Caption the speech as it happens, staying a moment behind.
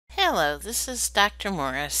Hello, this is Dr.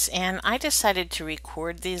 Morris, and I decided to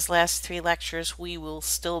record these last three lectures. We will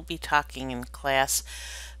still be talking in class,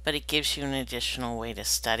 but it gives you an additional way to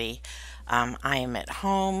study. I am at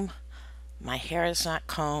home. My hair is not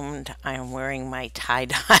combed. I am wearing my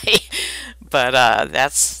tie-dye, but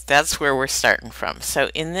that's where we're starting from. So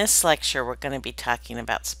in this lecture, we're going to be talking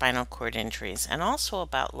about spinal cord injuries and also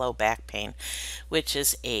about low back pain, which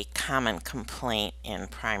is a common complaint in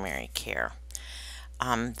primary care.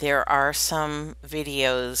 There are some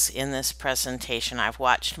videos in this presentation. I've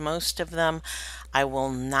watched most of them. I will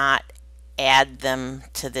not add them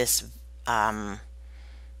to this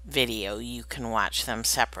video. You can watch them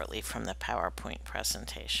separately from the PowerPoint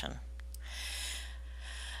presentation.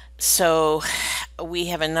 So we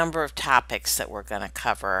have a number of topics that we're going to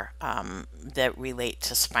cover that relate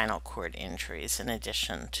to spinal cord injuries in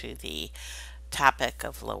addition to the topic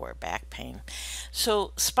of lower back pain.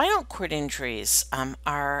 So spinal cord injuries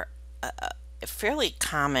are fairly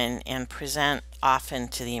common and present often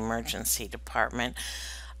to the emergency department,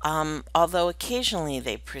 although occasionally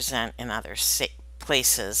they present in other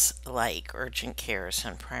places like urgent cares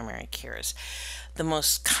and primary cares. The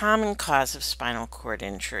most common cause of spinal cord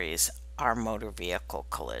injuries are motor vehicle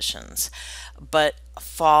collisions, but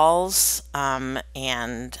falls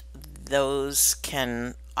and those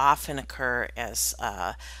can often occur as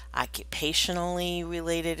occupationally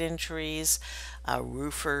related injuries.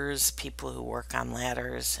 Roofers, people who work on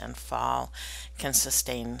ladders and fall, can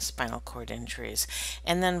sustain spinal cord injuries.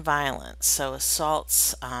 And then violence, so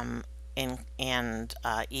assaults and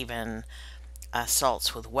even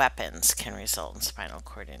assaults with weapons can result in spinal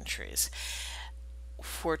cord injuries.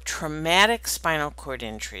 For traumatic spinal cord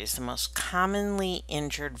injuries, the most commonly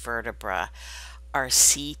injured vertebra are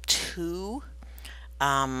C2,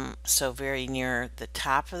 so very near the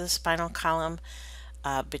top of the spinal column,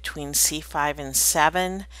 between C5 and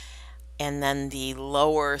 7, and then the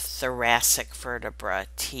lower thoracic vertebra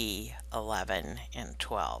T11 and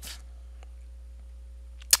 12.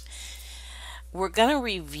 We're going to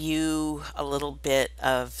review a little bit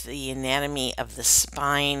of the anatomy of the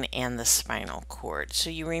spine and the spinal cord. So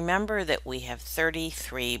you remember that we have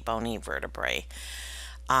 33 bony vertebrae,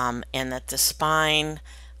 and that the spine,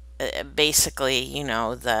 basically, you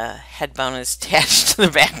know, the head bone is attached to the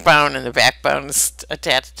backbone and the backbone is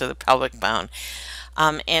attached to the pelvic bone.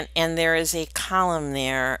 And there is a column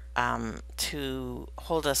there to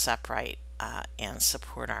hold us upright and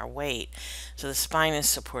support our weight. So the spine is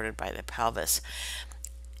supported by the pelvis.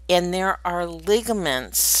 And there are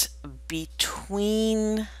ligaments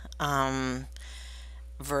between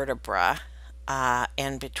vertebra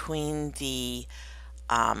and between the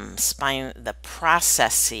spine, the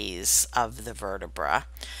processes of the vertebra,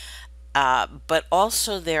 but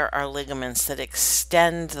also there are ligaments that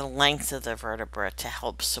extend the length of the vertebra to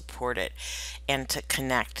help support it and to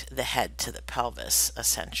connect the head to the pelvis,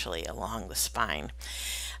 essentially along the spine.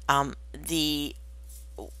 The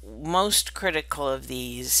most critical of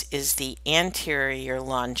these is the anterior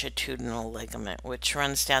longitudinal ligament, which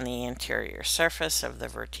runs down the anterior surface of the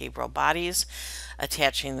vertebral bodies,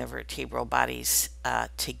 attaching the vertebral bodies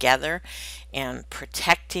together and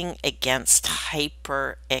protecting against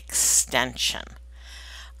hyperextension.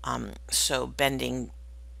 So bending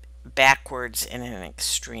backwards in an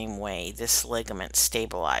extreme way, this ligament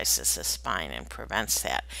stabilizes the spine and prevents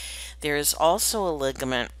that. There is also a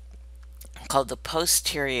ligament called the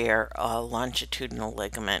posterior longitudinal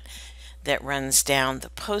ligament that runs down the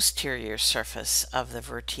posterior surface of the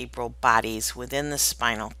vertebral bodies within the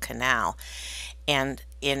spinal canal, and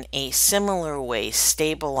in a similar way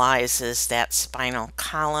stabilizes that spinal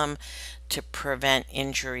column to prevent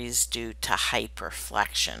injuries due to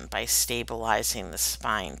hyperflexion by stabilizing the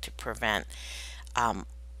spine to prevent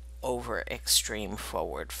over extreme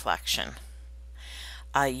forward flexion.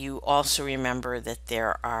 You also remember that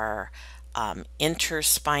there are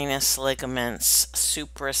interspinous ligaments,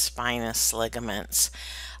 supraspinous ligaments,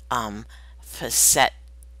 facet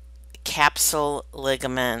capsule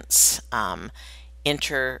ligaments,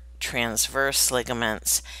 intertransverse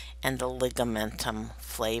ligaments, and the ligamentum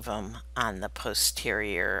flavum on the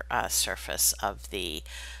posterior surface of the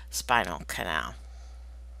spinal canal.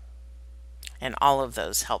 And all of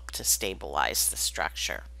those help to stabilize the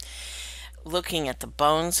structure. Looking at the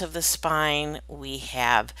bones of the spine, we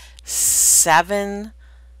have 7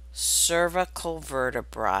 cervical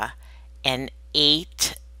vertebra and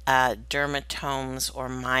 8 dermatomes or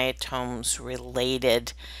myotomes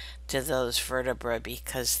related to those vertebrae,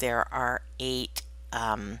 because there are 8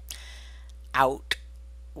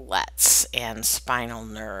 outlets and spinal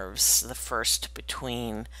nerves, the first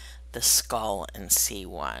between the skull and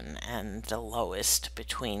C1, and the lowest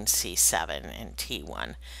between C7 and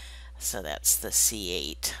T1. So that's the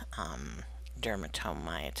C8 dermatome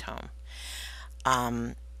myotome.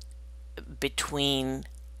 Between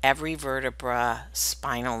every vertebra,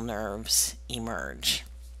 spinal nerves emerge.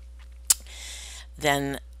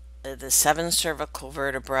 Then the 7 cervical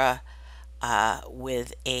vertebra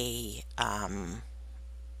with a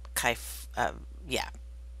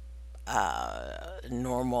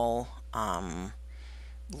normal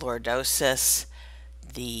lordosis,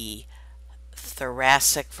 the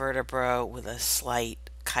thoracic vertebra with a slight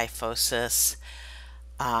kyphosis,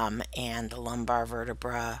 and the lumbar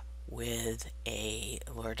vertebra with a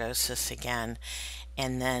lordosis again,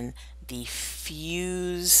 and then the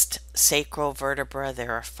fused sacral vertebra.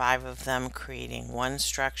 There are 5 of them creating one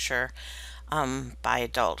structure by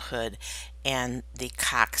adulthood, and the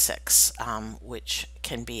coccyx, which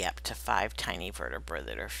can be up to 5 tiny vertebrae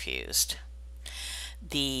that are fused.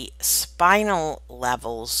 The spinal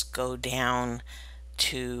levels go down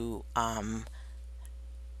to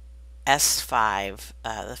S5,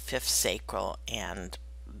 the 5th sacral, and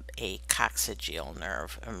a coccygeal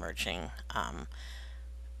nerve emerging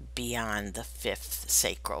beyond the 5th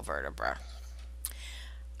sacral vertebra.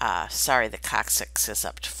 Sorry, the coccyx is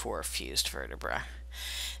up to 4 fused vertebrae.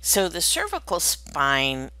 So the cervical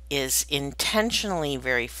spine is intentionally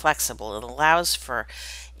very flexible. It allows for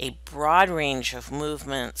a broad range of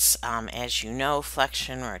movements, as you know,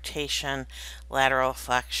 flexion, rotation, lateral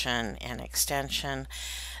flexion, and extension.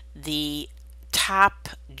 The top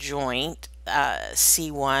joint,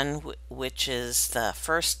 C1, which is the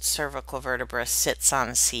first cervical vertebra, sits on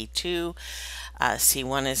C2.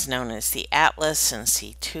 C1 is known as the atlas, and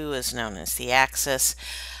C2 is known as the axis,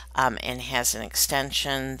 and has an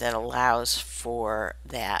extension that allows for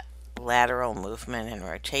that lateral movement and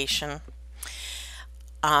rotation.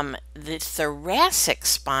 The thoracic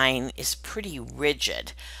spine is pretty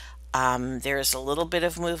rigid. There's a little bit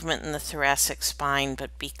of movement in the thoracic spine,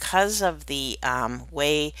 but because of the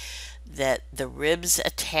way that the ribs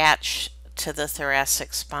attach to the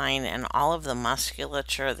thoracic spine and all of the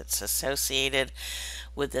musculature that's associated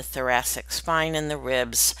with the thoracic spine and the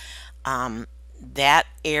ribs, that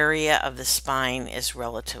area of the spine is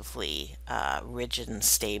relatively rigid and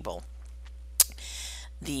stable.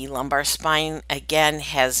 The lumbar spine, again,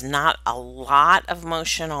 has not a lot of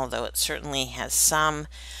motion, although it certainly has some.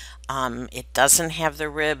 It doesn't have the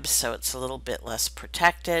ribs, so it's a little bit less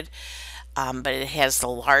protected, but it has the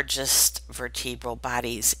largest vertebral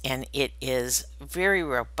bodies, and it is very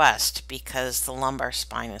robust because the lumbar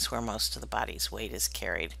spine is where most of the body's weight is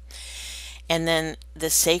carried. And then the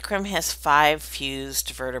sacrum has 5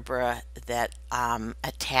 fused vertebrae that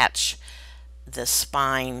attach the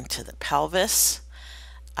spine to the pelvis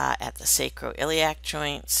at the sacroiliac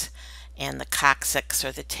joints, and the coccyx,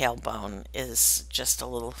 or the tailbone, is just a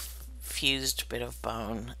little fused bit of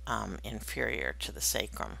bone inferior to the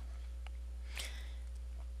sacrum.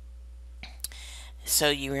 So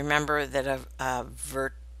you remember that a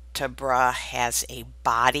vertebra has a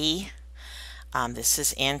body. This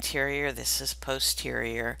is anterior, this is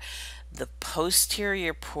posterior. The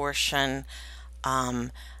posterior portion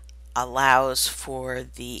allows for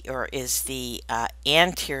the, or is the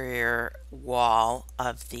anterior wall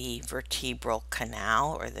of the vertebral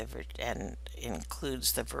canal, or and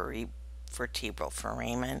includes the vertebral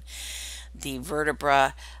foramen. The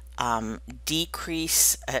vertebra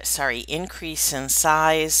increase in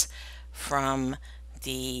size from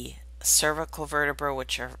the cervical vertebra,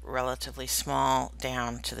 which are relatively small,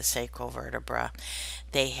 down to the sacral vertebra.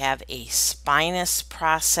 They have a spinous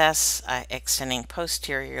process extending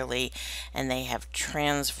posteriorly, and they have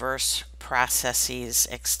transverse processes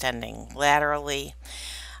extending laterally.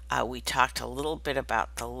 We talked a little bit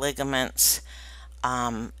about the ligaments.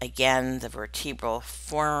 Again, the vertebral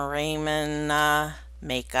foramen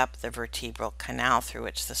make up the vertebral canal through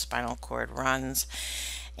which the spinal cord runs,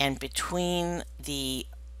 and between the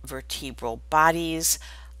vertebral bodies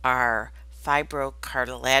are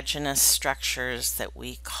fibrocartilaginous structures that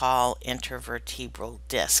we call intervertebral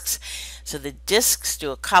discs. So the discs do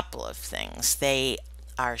a couple of things. They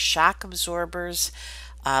are shock absorbers,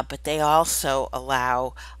 but they also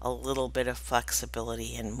allow a little bit of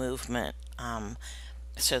flexibility and movement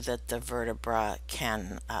so that the vertebra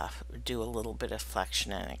can do a little bit of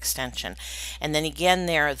flexion and extension. And then again,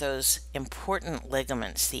 there are those important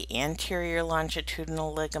ligaments, the anterior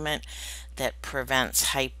longitudinal ligament that prevents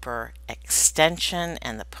hyperextension,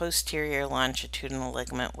 and the posterior longitudinal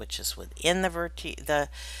ligament, which is within the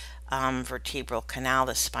vertebral canal,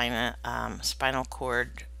 the spinal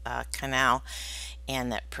cord canal,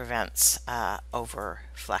 and that prevents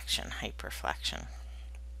overflexion, hyperflexion.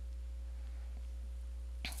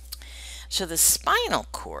 So the spinal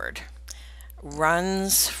cord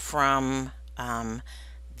runs from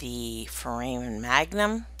the foramen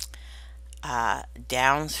magnum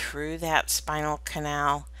down through that spinal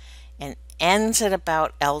canal and ends at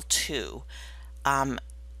about L2,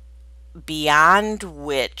 beyond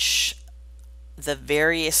which the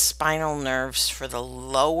various spinal nerves for the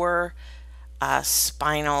lower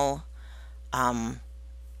spinal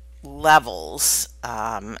levels,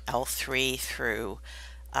 L3 through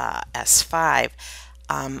S5,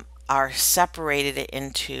 are separated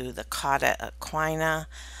into the cauda equina,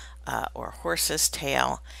 or horse's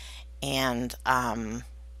tail, and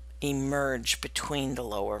emerge between the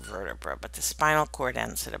lower vertebra, but the spinal cord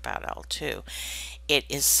ends at about L2. It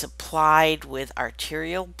is supplied with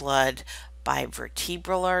arterial blood by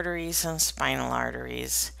vertebral arteries and spinal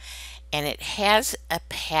arteries, and it has a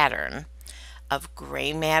pattern of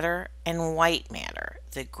gray matter and white matter.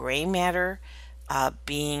 The gray matter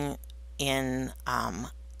being in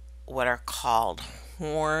what are called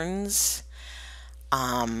horns,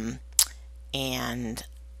 and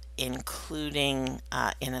including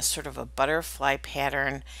in a sort of a butterfly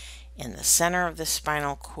pattern in the center of the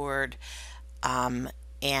spinal cord,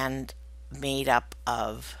 and made up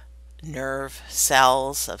of nerve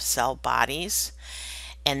cells, of cell bodies.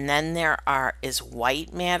 And then there is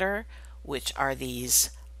white matter, which are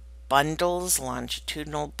these bundles,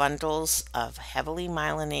 longitudinal bundles of heavily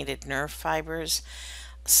myelinated nerve fibers,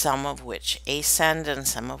 some of which ascend and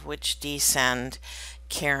some of which descend,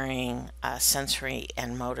 carrying sensory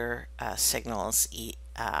and motor signals,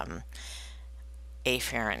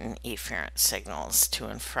 afferent and efferent signals to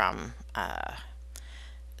and from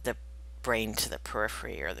the brain to the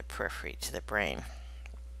periphery, or the periphery to the brain.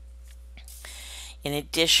 In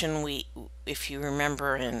addition, if you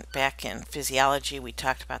remember back in physiology, we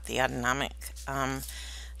talked about the autonomic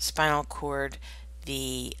spinal cord.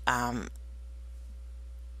 The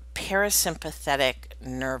parasympathetic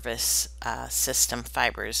nervous system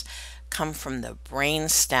fibers come from the brain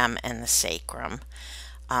stem and the sacrum,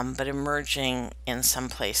 but emerging in some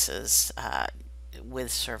places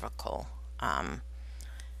with cervical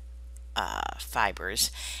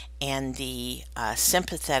fibers. And the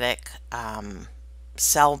sympathetic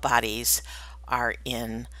cell bodies are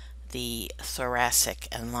in the thoracic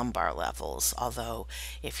and lumbar levels, although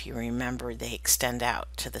if you remember, they extend out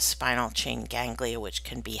to the spinal chain ganglia, which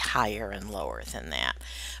can be higher and lower than that,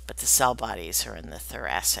 but the cell bodies are in the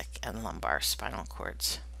thoracic and lumbar spinal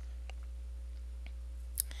cords.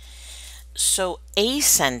 So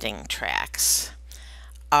ascending tracts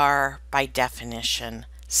are by definition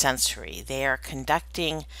sensory. They are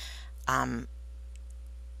conducting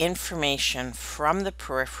information from the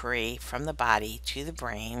periphery, from the body to the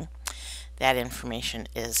brain. That information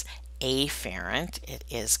is afferent, it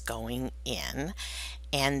is going in,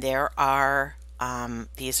 and there are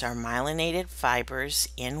these are myelinated fibers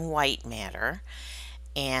in white matter,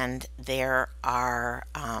 and there are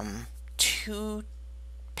two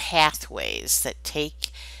pathways that take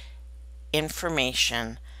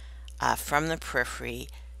information from the periphery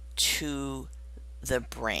to the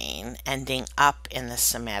brain, ending up in the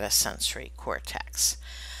somatosensory cortex.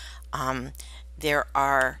 There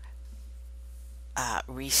are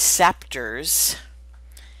receptors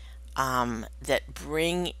that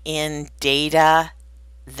bring in data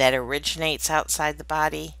that originates outside the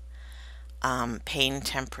body, pain,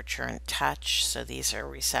 temperature, and touch. So these are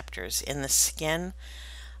receptors in the skin,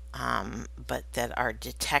 but that are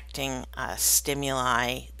detecting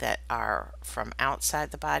stimuli that are from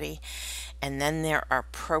outside the body. And then there are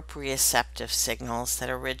proprioceptive signals that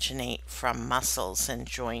originate from muscles and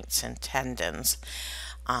joints and tendons,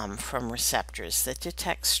 from receptors that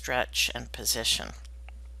detect stretch and position.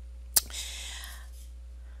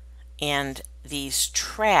 And these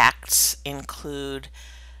tracts include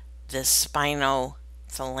the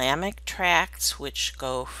spinothalamic tracts, which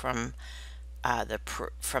go from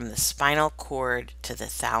the spinal cord to the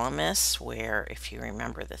thalamus, where, if you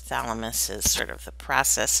remember, the thalamus is sort of the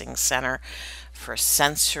processing center for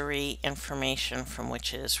sensory information, from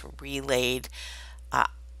which it is relayed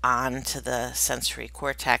onto the sensory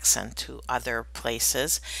cortex and to other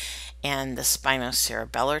places, and the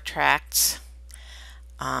spinocerebellar tracts.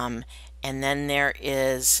 And then there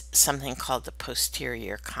is something called the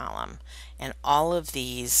posterior column, and all of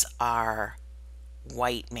these are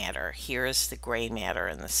white matter. Here is the gray matter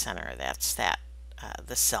in the center. That's the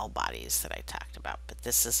cell bodies that I talked about. But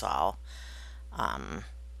this is all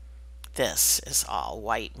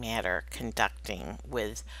white matter, conducting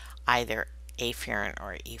with either afferent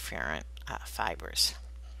or efferent fibers.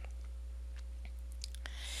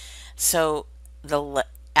 So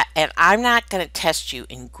and I'm not going to test you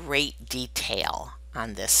in great detail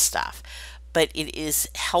on this stuff, but it is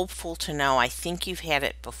helpful to know. I think you've had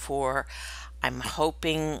it before. I'm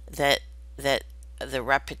hoping that the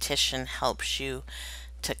repetition helps you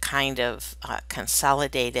to kind of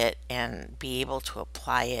consolidate it and be able to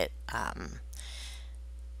apply it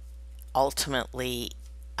ultimately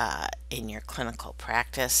in your clinical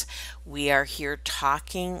practice. We are here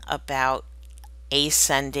talking about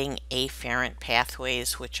ascending afferent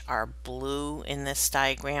pathways, which are blue in this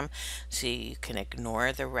diagram, so you can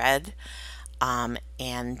ignore the red,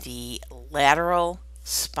 and the lateral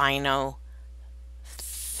spinothalamic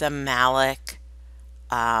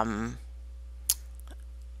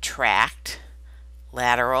tract,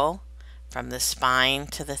 lateral from the spine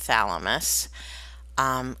to the thalamus,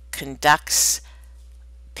 conducts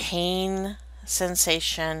pain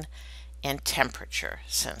sensation and temperature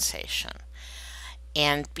sensation.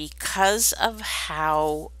 And because of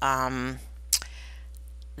how the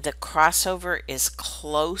crossover is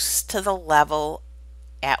close to the level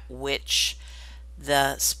at which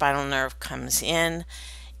the spinal nerve comes in,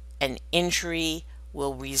 an injury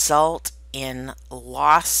will result in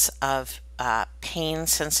loss of pain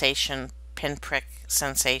sensation, pinprick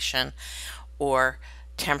sensation, or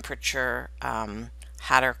temperature,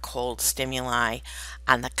 hot or cold stimuli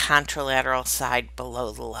on the contralateral side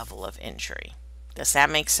below the level of injury. Does that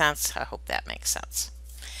make sense? I hope that makes sense.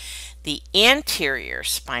 The anterior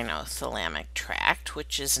spinothalamic tract,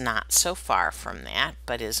 which is not so far from that,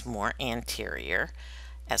 but is more anterior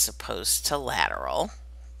as opposed to lateral,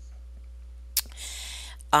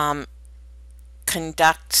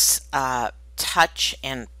 conducts touch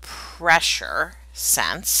and pressure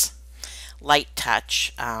sense, light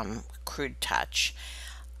touch, crude touch,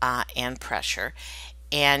 and pressure.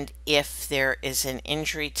 And if there is an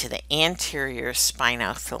injury to the anterior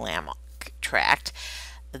spinothalamic tract,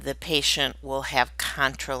 the patient will have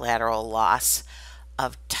contralateral loss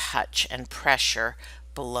of touch and pressure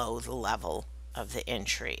below the level of the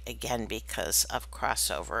injury, again because of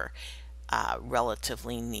crossover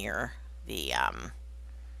relatively near the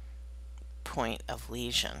point of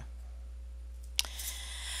lesion.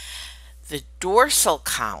 The dorsal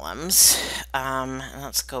columns,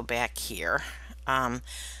 let's go back here.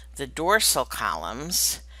 The dorsal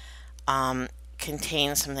columns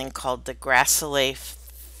contain something called the gracillae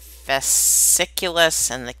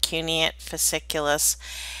fasciculus and the cuneate fasciculus,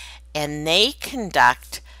 and they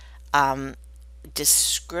conduct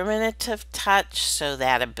discriminative touch, so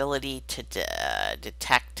that ability to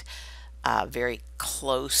detect very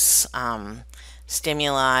close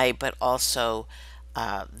stimuli, but also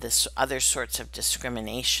this other sorts of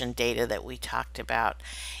discrimination data that we talked about,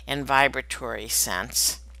 and vibratory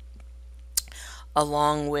sense,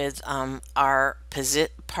 along with our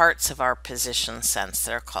parts of our position sense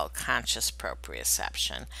that are called conscious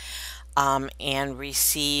proprioception, and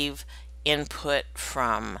receive input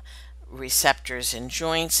from receptors in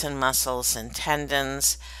joints and muscles and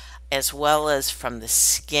tendons, as well as from the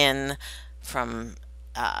skin, from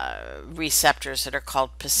receptors that are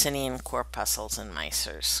called Pacinian corpuscles and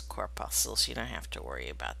Meissner's corpuscles. You don't have to worry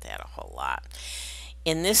about that a whole lot.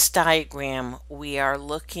 In this diagram, we are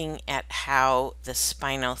looking at how the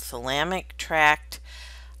spinothalamic tract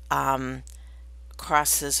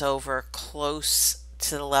crosses over close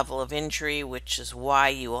to the level of injury, which is why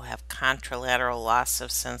you will have contralateral loss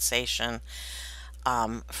of sensation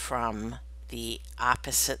from the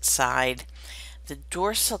opposite side. The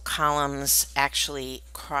dorsal columns actually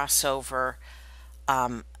cross over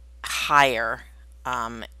higher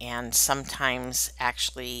and sometimes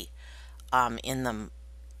actually in the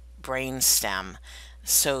brain stem.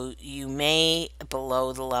 So you may,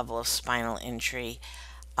 below the level of spinal injury,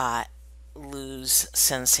 lose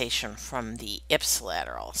sensation from the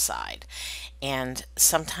ipsilateral side. And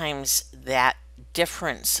sometimes that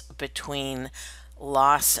difference between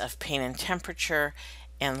loss of pain and temperature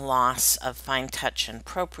and loss of fine touch and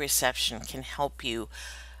proprioception can help you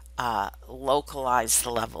localize the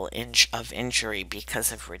level of injury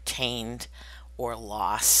because of retained or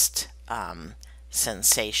lost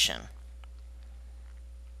sensation.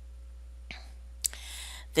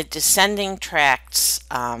 The descending tracts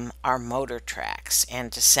are motor tracts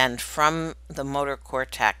and descend from the motor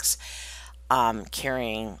cortex,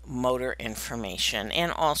 carrying motor information,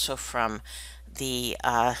 and also from the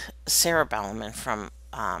cerebellum and from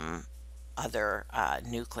other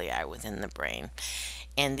nuclei within the brain.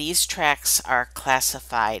 And these tracts are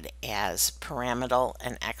classified as pyramidal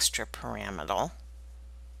and extrapyramidal.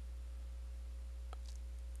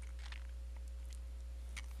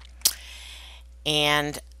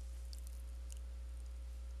 And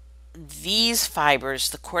these fibers,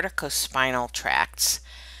 the corticospinal tracts,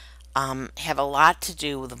 have a lot to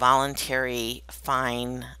do with voluntary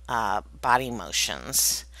fine body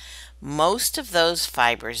motions. Most of those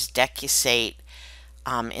fibers decussate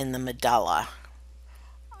in the medulla,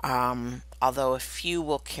 although a few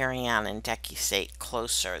will carry on and decussate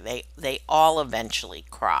closer. They all eventually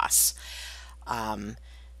cross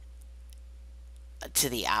to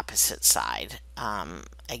the opposite side.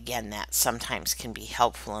 Again, that sometimes can be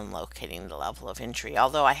helpful in locating the level of injury.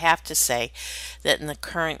 Although I have to say that in the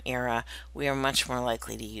current era, we are much more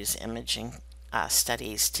likely to use imaging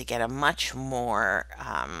studies to get a much more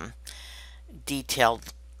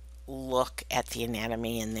detailed look at the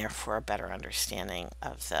anatomy and therefore a better understanding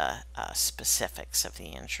of the specifics of the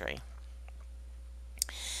injury.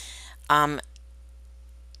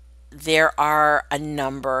 There are a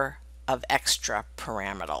number of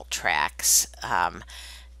extrapyramidal tracts,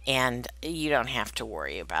 and you don't have to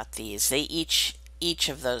worry about these. They each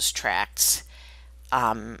of those tracts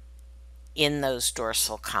in those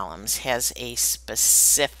dorsal columns has a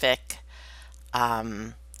specific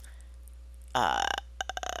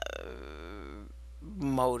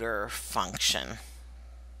motor function.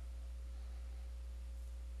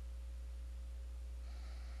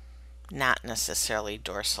 Not necessarily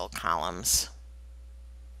dorsal columns.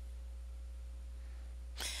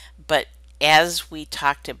 But as we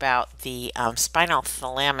talked about the spinal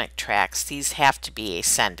thalamic tracts, these have to be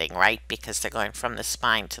ascending, right? Because they're going from the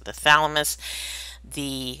spine to the thalamus.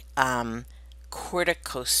 The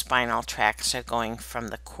corticospinal tracts are going from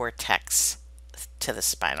the cortex to the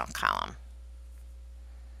spinal column.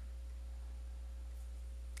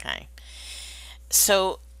 Okay.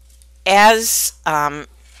 So as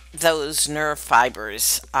those nerve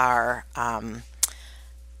fibers are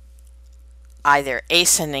either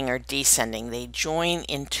ascending or descending, they join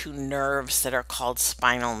into nerves that are called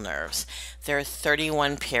spinal nerves. There are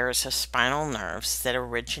 31 pairs of spinal nerves that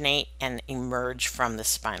originate and emerge from the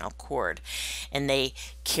spinal cord, and they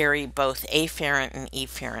carry both afferent and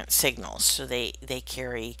efferent signals. So they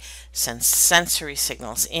carry sensory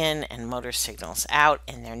signals in and motor signals out,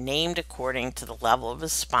 and they're named according to the level of the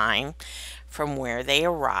spine from where they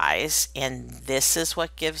arise, and this is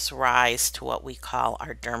what gives rise to what we call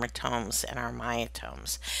our dermatomes and our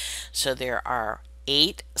myotomes. So there are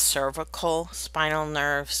 8 cervical spinal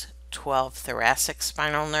nerves, 12 thoracic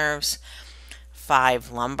spinal nerves,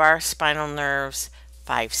 5 lumbar spinal nerves,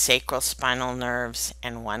 5 sacral spinal nerves,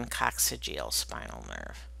 and 1 coccygeal spinal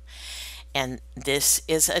nerve. And this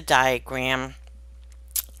is a diagram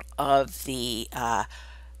of the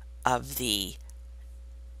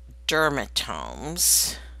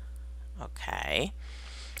dermatomes. Okay,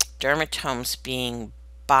 dermatomes being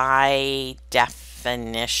by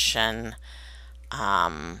definition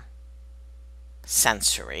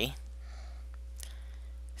sensory.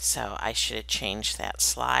 So I should have changed that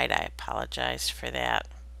slide. I apologize for that.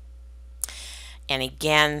 And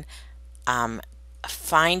again,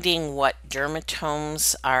 finding what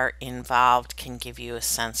dermatomes are involved can give you a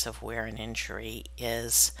sense of where an injury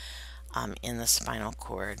is in the spinal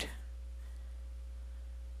cord.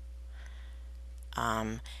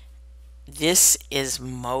 This is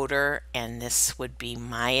motor, and this would be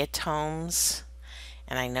myotomes.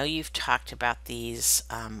 And I know you've talked about these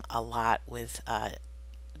a lot with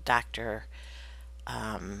Dr.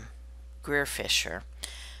 Greerfisher.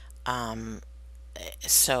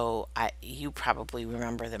 So you probably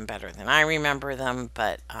remember them better than I remember them,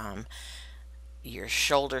 but your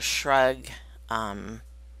shoulder shrug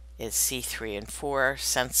is C3 and 4.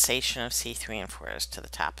 Sensation of C3 and 4 is to the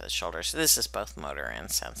top of the shoulder. So this is both motor and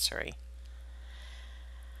sensory.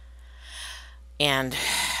 And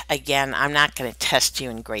again, I'm not going to test you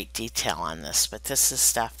in great detail on this, but this is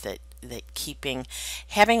stuff that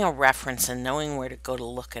having a reference and knowing where to go to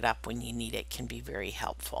look it up when you need it can be very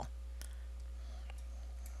helpful.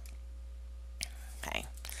 Okay,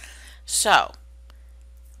 so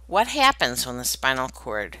what happens when the spinal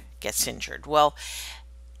cord gets injured? Well,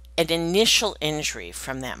 an initial injury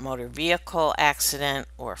from that motor vehicle accident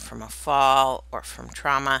or from a fall or from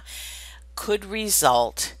trauma could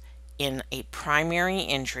result in a primary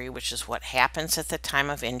injury, which is what happens at the time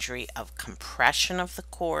of injury, of compression of the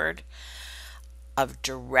cord, of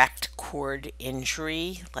direct cord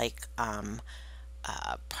injury like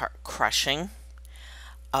crushing,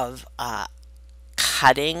 of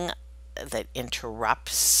cutting that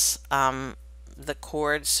interrupts the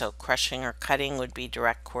cord, so crushing or cutting would be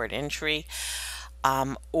direct cord injury,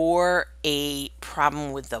 or a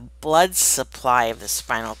problem with the blood supply of the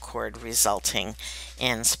spinal cord resulting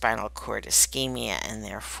in spinal cord ischemia and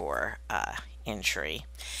therefore injury.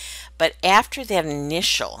 But after that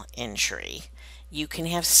initial injury, you can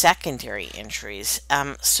have secondary injuries.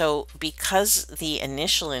 So because the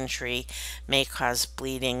initial injury may cause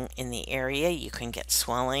bleeding in the area, you can get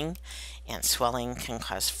swelling, and swelling can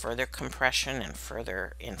cause further compression and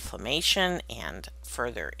further inflammation and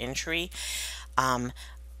further injury. Um,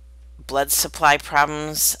 Blood supply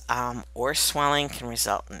problems or swelling can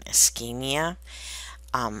result in ischemia.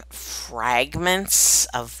 Fragments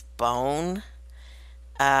of bone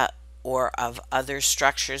uh, or of other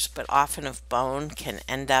structures, but often of bone, can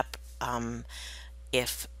end up,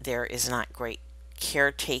 if there is not great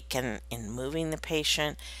care taken in moving the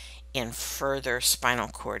patient, in further spinal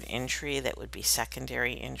cord injury that would be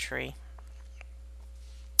secondary injury.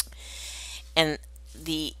 And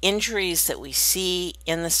the injuries that we see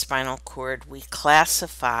in the spinal cord we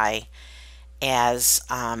classify as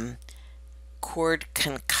cord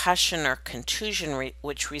concussion or contusion,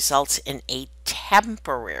 which results in a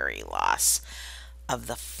temporary loss of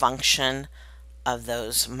the function of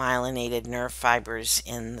those myelinated nerve fibers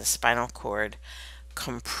in the spinal cord.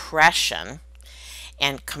 Compression,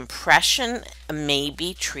 and compression may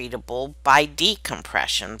be treatable by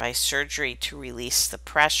decompression, by surgery to release the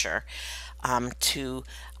pressure, to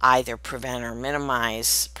either prevent or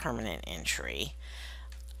minimize permanent injury.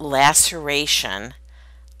 Laceration,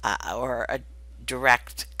 or a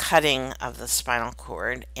direct cutting of the spinal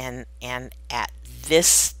cord, and at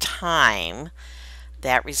this time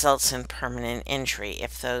that results in permanent injury.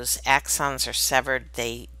 If those axons are severed,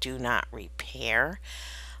 they do not repair.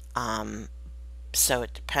 So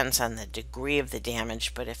it depends on the degree of the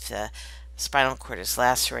damage, but if the spinal cord is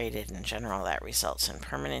lacerated, in general, that results in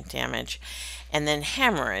permanent damage. And then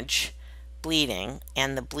hemorrhage, bleeding,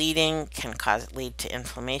 and the bleeding can lead to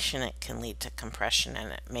inflammation, it can lead to compression,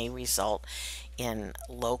 and it may result in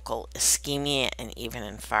local ischemia and even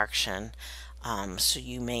infarction. So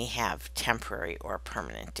you may have temporary or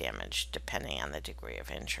permanent damage depending on the degree of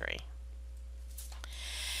injury.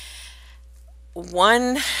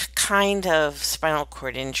 One kind of spinal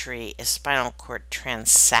cord injury is spinal cord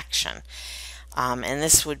transection. And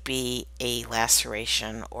this would be a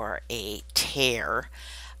laceration or a tear,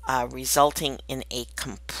 resulting in a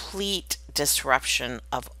complete disruption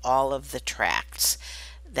of all of the tracts.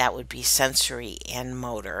 That would be sensory and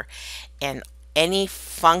motor, and any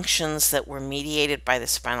functions that were mediated by the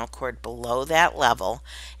spinal cord below that level,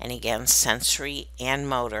 and again sensory and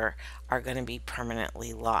motor, are going to be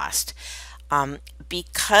permanently lost.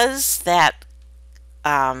 Because that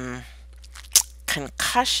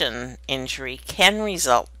concussion injury can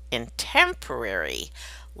result in temporary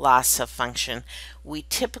loss of function, we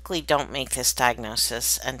typically don't make this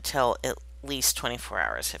diagnosis until at least 24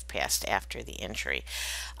 hours have passed after the injury.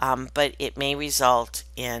 But it may result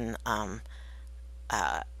in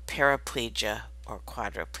paraplegia or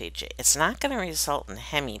quadriplegia. It's not going to result in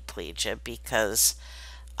hemiplegia because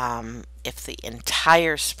if the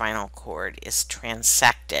entire spinal cord is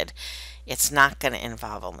transected, it's not going to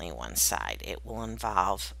involve only one side. It will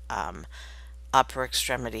involve upper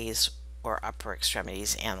extremities or upper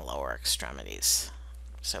extremities and lower extremities.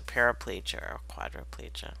 So paraplegia or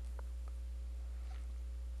quadriplegia.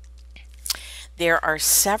 There are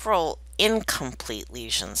several incomplete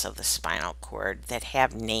lesions of the spinal cord that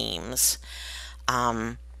have names.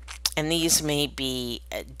 And these may be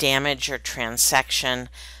damage or transection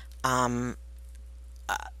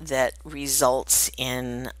that results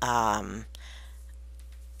in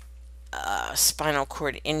spinal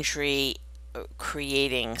cord injury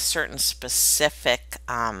creating certain specific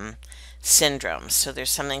syndromes. So there's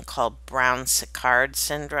something called Brown-Séquard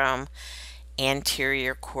syndrome,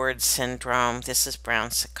 anterior cord syndrome. This is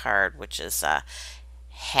Brown-Séquard, which is a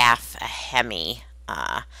half a hemi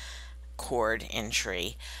cord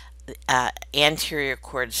injury. Anterior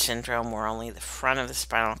cord syndrome, where only the front of the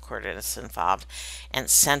spinal cord is involved, and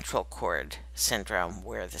central cord syndrome,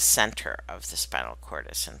 where the center of the spinal cord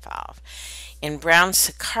is involved. In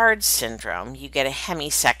Brown-Séquard syndrome, you get a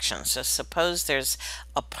hemisection. So suppose there's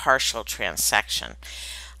a partial transection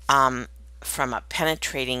from a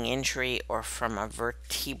penetrating injury or from a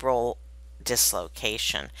vertebral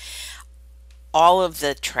dislocation. All of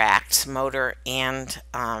the tracts, motor and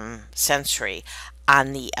sensory,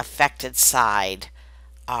 on the affected side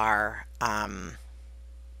are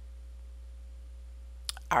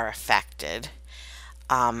affected.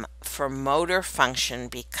 For motor function,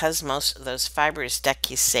 because most of those fibers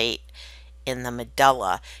decussate in the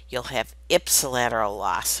medulla, you'll have ipsilateral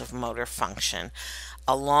loss of motor function,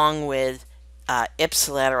 along with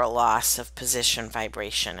ipsilateral loss of position,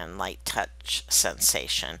 vibration, and light touch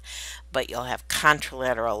sensation. But you'll have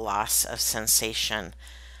contralateral loss of sensation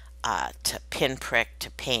to pinprick,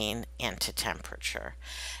 to pain, and to temperature.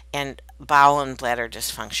 And bowel and bladder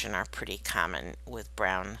dysfunction are pretty common with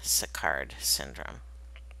Brown-Séquard syndrome.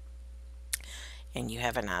 And you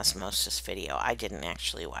have an osmosis video. I didn't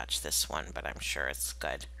actually watch this one, but I'm sure it's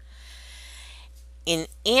good. In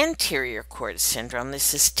anterior cord syndrome,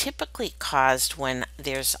 this is typically caused when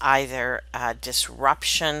there's either a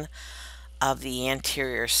disruption of the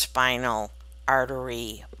anterior spinal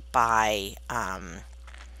artery by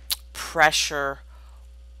pressure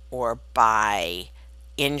or by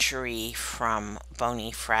injury from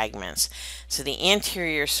bony fragments. So the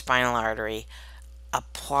anterior spinal artery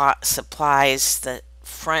supplies the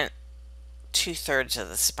front 2/3 of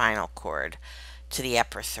the spinal cord to the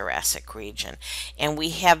upper thoracic region. And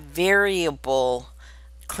we have variable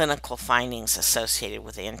clinical findings associated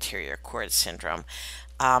with anterior cord syndrome.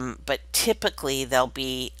 But typically there'll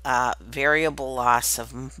be variable loss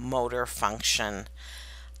of motor function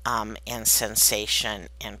and sensation,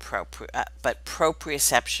 and but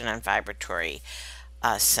proprioception and vibratory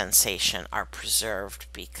sensation are preserved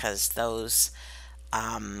because those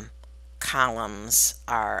columns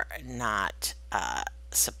are not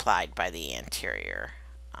supplied by the anterior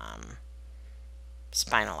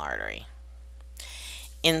spinal artery.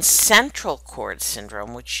 In central cord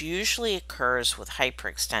syndrome, which usually occurs with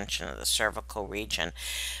hyperextension of the cervical region,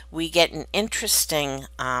 we get an interesting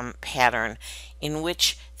pattern in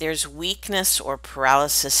which there's weakness or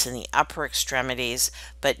paralysis in the upper extremities,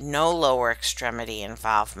 but no lower extremity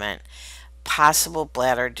involvement, possible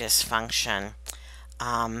bladder dysfunction,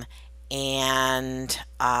 and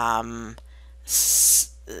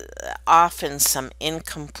often some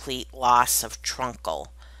incomplete loss of truncal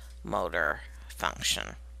motor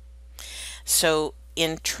function. So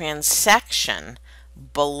in transection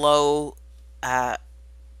below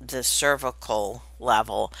the cervical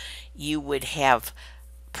level, you would have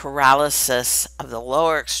paralysis of the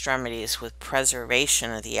lower extremities with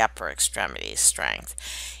preservation of the upper extremities strength.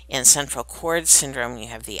 In central cord syndrome, you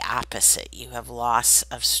have the opposite. You have loss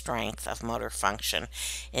of strength of motor function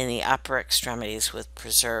in the upper extremities with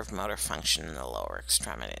preserved motor function in the lower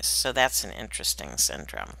extremities. So that's an interesting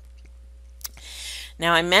syndrome.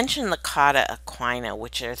 Now, I mentioned the cauda equina,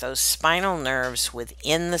 which are those spinal nerves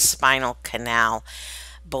within the spinal canal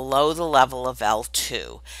below the level of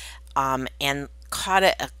L2. And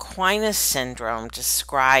cauda equina syndrome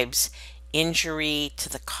describes injury to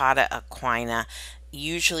the cauda equina,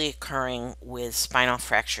 usually occurring with spinal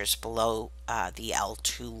fractures below the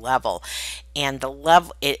L2 level. And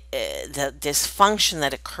the dysfunction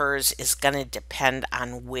that occurs is going to depend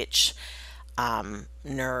on which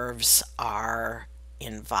nerves are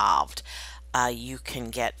involved. You can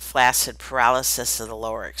get flaccid paralysis of the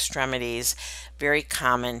lower extremities, very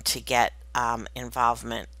common to get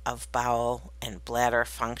involvement of bowel and bladder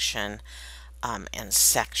function and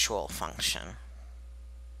sexual function.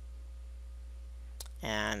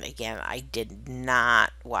 And again, I did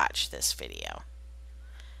not watch this video,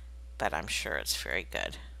 but I'm sure it's very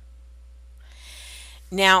good.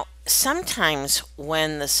 Now, sometimes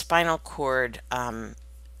when the spinal cord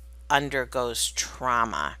undergoes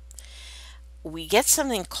trauma, we get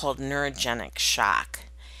something called neurogenic shock.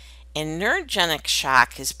 And neurogenic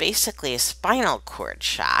shock is basically a spinal cord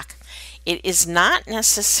shock. It is not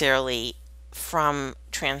necessarily from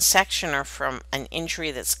transection or from an injury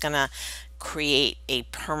that's going to create a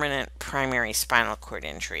permanent primary spinal cord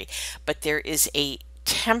injury, but there is a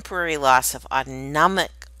temporary loss of autonomic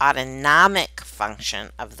function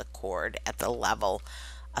of the cord at the level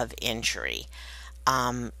of injury,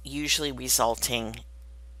 usually resulting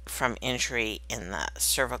from injury in the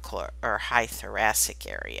cervical or high thoracic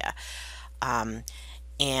area.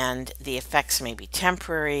 And the effects may be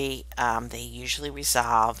temporary, they usually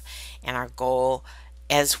resolve, and our goal,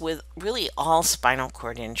 as with really all spinal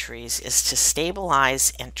cord injuries, is to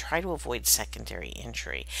stabilize and try to avoid secondary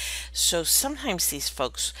injury. So sometimes these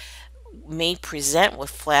folks may present with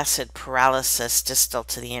flaccid paralysis distal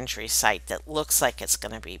to the injury site that looks like it's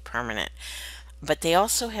going to be permanent, but they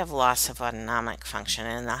also have loss of autonomic function,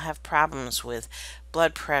 and they'll have problems with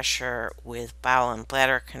blood pressure, with bowel and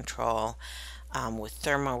bladder control, with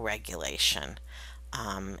thermoregulation,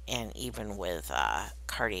 and even with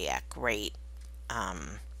cardiac rate.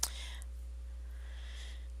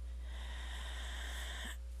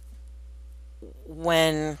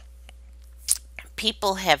 When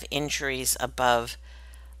people have injuries above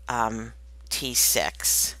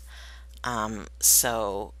T6,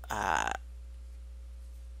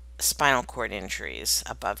 spinal cord injuries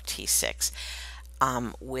above T6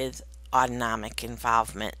 with autonomic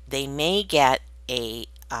involvement, they may get a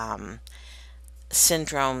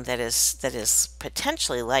syndrome that is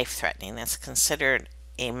potentially life-threatening, that's considered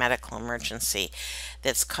a medical emergency,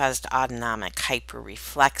 that's caused autonomic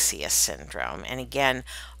hyperreflexia syndrome. And again,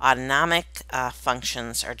 autonomic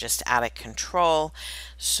functions are just out of control,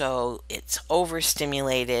 so it's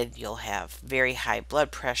overstimulated. You'll have very high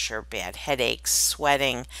blood pressure, bad headaches,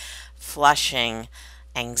 sweating, flushing,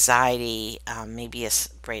 anxiety, maybe a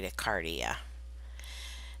bradycardia.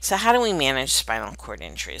 So how do we manage spinal cord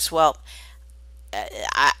injuries? Well,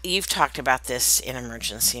 you've talked about this in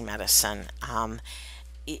emergency medicine.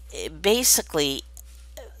 Basically,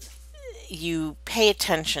 you pay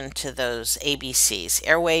attention to those ABCs: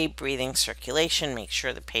 airway, breathing, circulation, make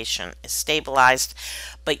sure the patient is stabilized,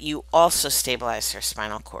 but you also stabilize their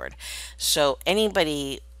spinal cord. So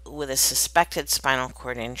anybody with a suspected spinal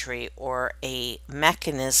cord injury or a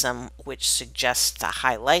mechanism which suggests a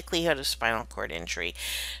high likelihood of spinal cord injury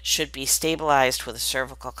should be stabilized with a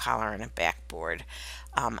cervical collar and a backboard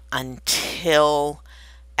until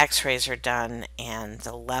x-rays are done and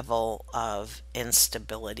the level of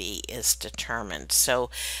instability is determined. So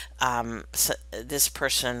this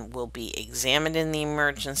person will be examined in the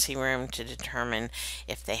emergency room to determine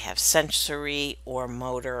if they have sensory or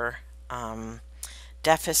motor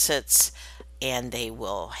deficits, and they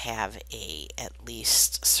will have at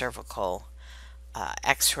least cervical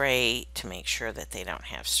x-ray to make sure that they don't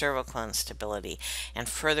have cervical instability, and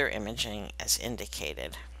further imaging as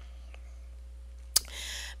indicated.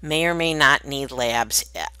 May or may not need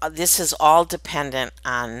labs. This is all dependent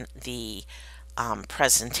on the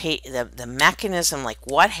the mechanism, like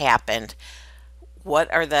what happened,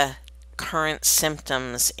 what are the current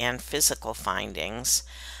symptoms and physical findings,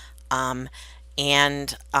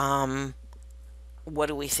 and what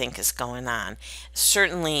do we think is going on.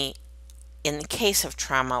 Certainly, in the case of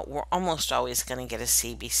trauma, we're almost always going to get a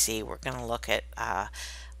CBC. We're going to look at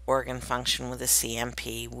organ function with a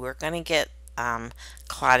CMP. We're going to get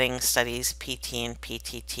clotting studies, PT and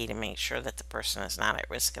PTT, to make sure that the person is not at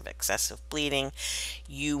risk of excessive bleeding.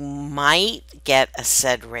 You might get a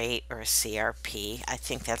SED rate or a CRP. I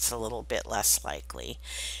think that's a little bit less likely.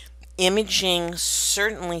 Imaging,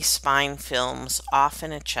 certainly spine films,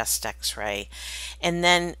 often a chest x-ray, and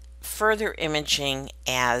then further imaging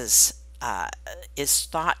as is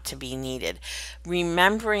thought to be needed.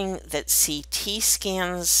 Remembering that CT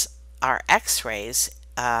scans are x-rays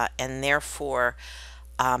and therefore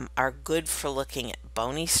are good for looking at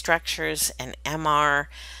bony structures, and MR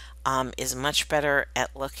is much better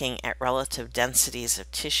at looking at relative densities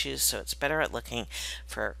of tissues, so it's better at looking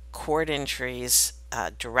for cord injuries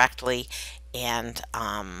directly and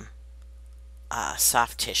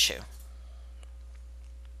soft tissue.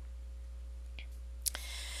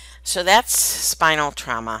 So that's spinal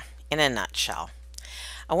trauma in a nutshell.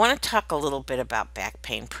 I want to talk a little bit about back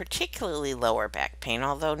pain, particularly lower back pain,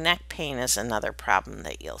 although neck pain is another problem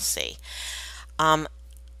that you'll see.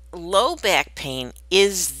 Low back pain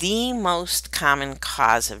is the most common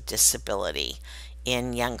cause of disability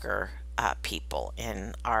in younger people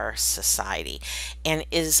in our society, and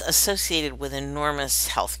is associated with enormous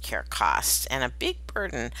healthcare costs and a big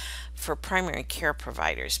burden for primary care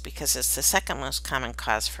providers, because it's the second most common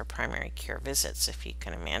cause for primary care visits, if you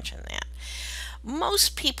can imagine that.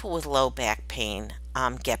 Most people with low back pain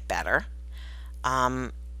get better,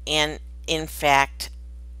 and in fact,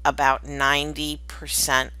 about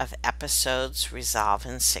 90% of episodes resolve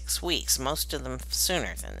in 6 weeks, most of them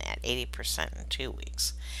sooner than that, 80% in 2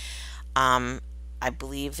 weeks. I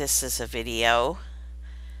believe this is a video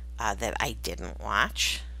that I didn't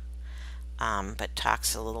watch, but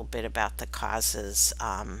talks a little bit about the causes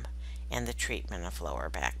and the treatment of lower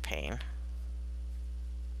back pain.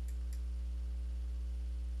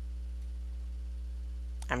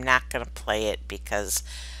 I'm not going to play it because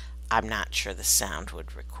I'm not sure the sound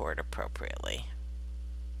would record appropriately.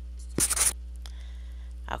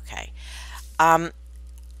 Okay.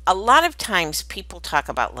 A lot of times people talk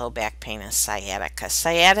about low back pain as sciatica.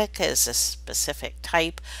 Sciatica is a specific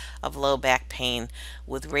type of low back pain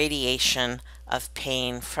with radiation of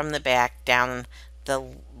pain from the back down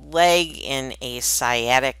the leg in a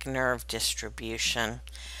sciatic nerve distribution.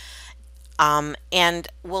 And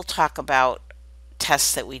we'll talk about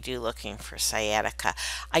tests that we do looking for sciatica.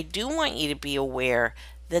 I do want you to be aware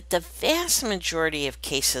that the vast majority of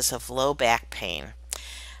cases of low back pain,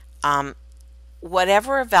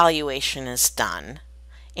 whatever evaluation is done,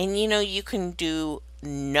 and you can do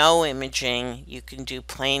no imaging, you can do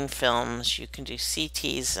plain films, you can do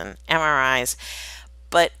CTs and MRIs,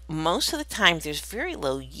 But most of the time, there's very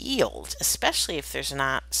low yield, especially if there's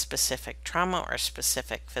not specific trauma or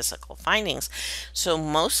specific physical findings. So,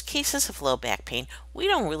 most cases of low back pain, we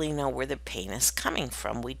don't really know where the pain is coming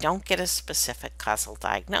from. We don't get a specific causal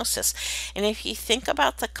diagnosis. And if you think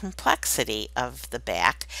about the complexity of the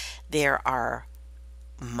back, there are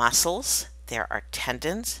muscles, there are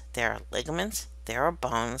tendons, there are ligaments, there are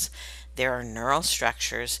bones, there are neural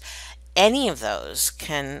structures. Any of those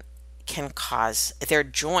can cause, there are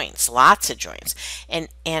joints, lots of joints, and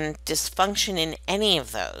dysfunction in any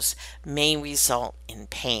of those may result in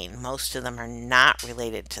pain. Most of them are not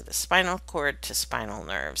related to the spinal cord, to spinal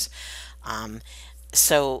nerves. Um,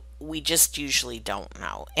 so we just usually don't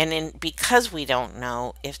know. Because we don't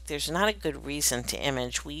know, if there's not a good reason to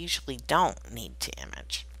image, we usually don't need to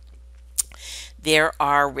image. There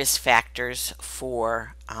are risk factors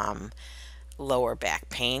for lower back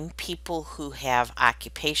pain. People who have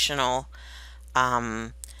occupational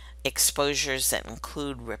um, exposures that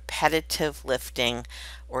include repetitive lifting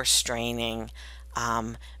or straining,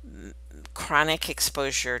 um, chronic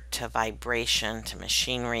exposure to vibration, to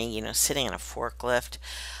machinery, sitting in a forklift,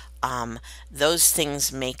 those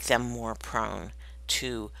things make them more prone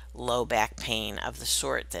to low back pain of the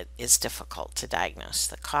sort that is difficult to diagnose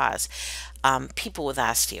the cause. People with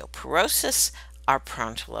osteoporosis are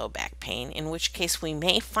prone to low back pain, in which case we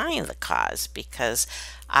may find the cause because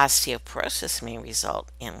osteoporosis may result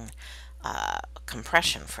in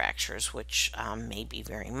compression fractures, which may be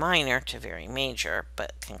very minor to very major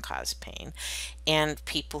but can cause pain. And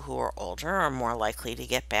people who are older are more likely to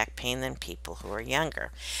get back pain than people who are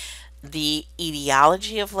younger. The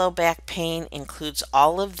etiology of low back pain includes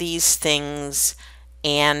all of these things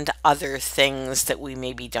and other things that we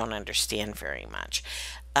maybe don't understand very much.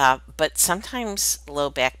 But sometimes low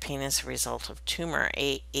back pain is a result of tumor.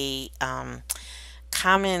 A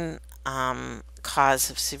common cause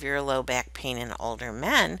of severe low back pain in older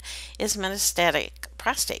men is metastatic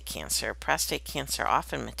prostate cancer. Prostate cancer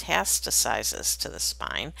often metastasizes to the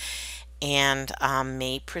spine and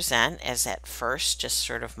may present as at first just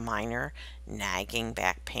sort of minor nagging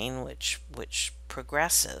back pain, which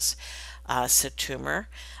progresses. So tumor,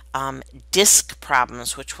 disc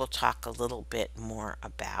problems, which we'll talk a little bit more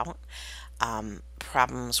about,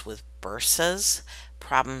 problems with bursas,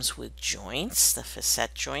 problems with joints. The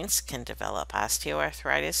facet joints can develop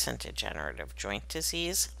osteoarthritis and degenerative joint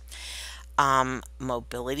disease,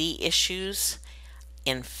 mobility issues,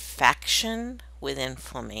 infection with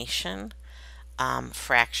inflammation,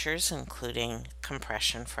 fractures, including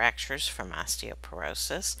compression fractures from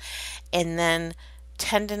osteoporosis, and then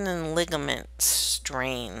tendon and ligament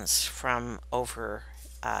strains from overuse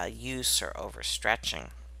or overstretching.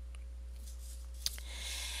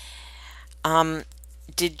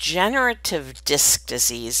 Degenerative disc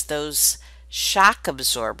disease, those shock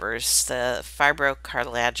absorbers, the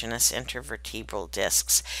fibrocartilaginous intervertebral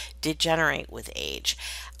discs, degenerate with age.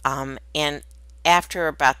 And after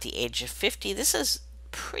about the age of 50, this is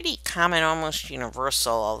pretty common, almost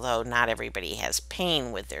universal, although not everybody has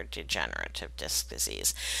pain with their degenerative disc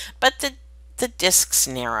disease. But the discs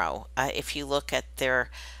narrow. If you look at their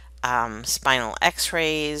spinal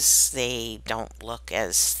x-rays, they don't look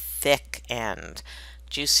as thick and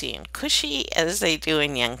juicy and cushy as they do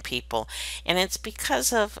in young people, and it's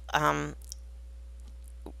because of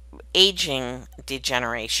aging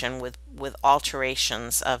degeneration with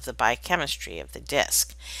alterations of the biochemistry of the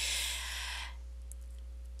disc.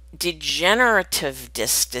 Degenerative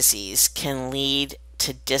disc disease can lead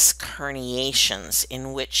to disc herniations,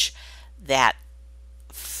 in which that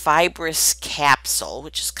fibrous capsule,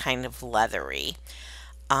 which is kind of leathery,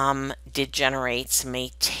 degenerates,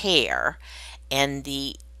 may tear, and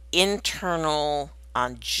the internal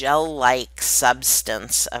gel-like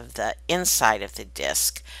substance of the inside of the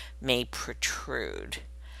disc may protrude.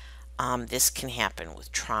 This can happen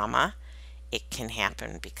with trauma. It can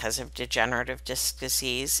happen because of degenerative disc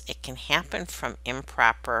disease. It can happen from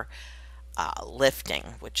improper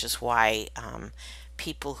lifting, which is why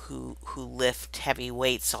people who lift heavy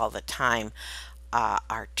weights all the time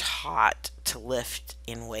are taught to lift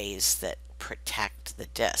in ways that protect the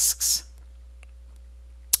discs.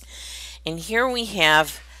 And here we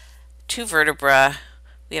have two vertebrae.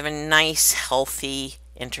 We have a nice, healthy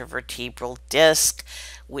intervertebral disc,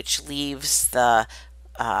 which leaves the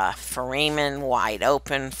foramen wide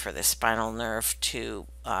open for the spinal nerve to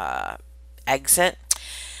exit.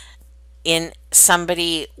 In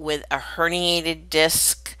somebody with a herniated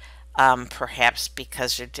disc, perhaps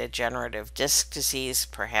because of degenerative disc disease,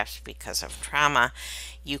 perhaps because of trauma,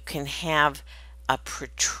 you can have a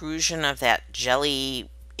protrusion of that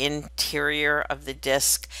jelly interior of the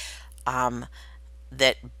disc,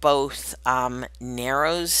 that both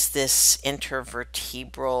narrows this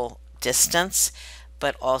intervertebral distance,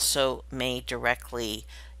 but also may directly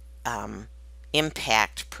um,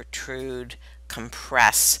 impact, protrude,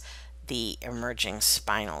 compress the emerging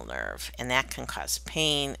spinal nerve. And that can cause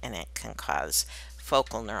pain and it can cause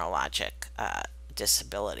focal neurologic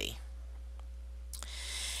disability.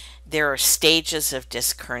 There are stages of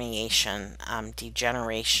disc herniation,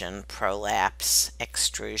 degeneration, prolapse,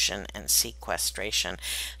 extrusion, and sequestration.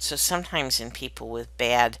 So sometimes in people with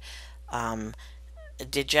bad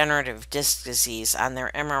degenerative disc disease, on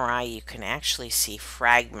their MRI, you can actually see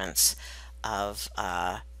fragments of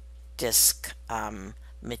disc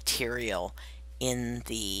material in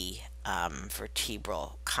the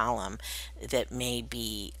vertebral column that may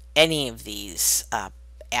be any of these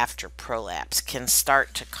after prolapse can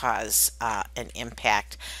start to cause an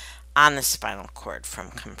impact on the spinal cord from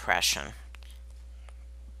compression.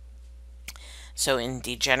 So in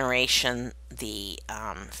degeneration, the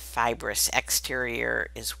fibrous exterior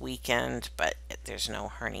is weakened, but there's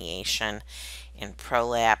no herniation. In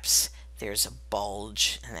prolapse, there's a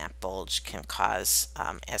bulge, and that bulge can cause,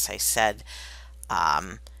 as I said,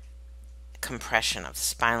 compression of the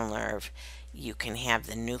spinal nerve. You can have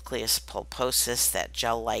the nucleus pulposus, that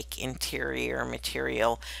gel-like interior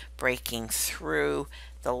material, breaking through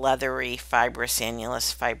the leathery fibrous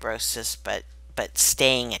annulus fibrosis, but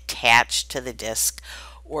staying attached to the disc.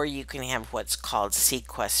 Or you can have what's called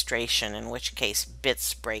sequestration, in which case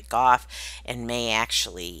bits break off and may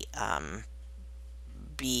actually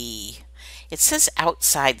be, it says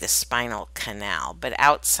outside the spinal canal, but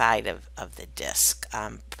outside of the disc,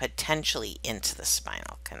 potentially into the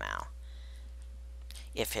spinal canal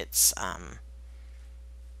if it's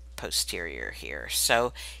posterior here.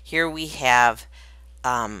 So here we have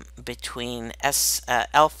between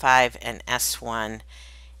L5 and S1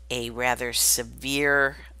 a rather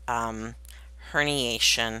severe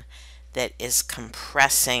herniation that is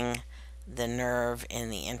compressing the nerve in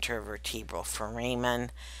the intervertebral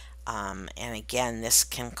foramen. And again, this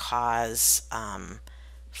can cause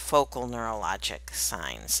focal neurologic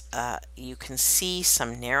signs. You can see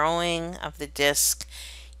some narrowing of the disc.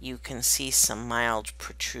 You can see some mild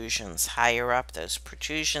protrusions higher up. Those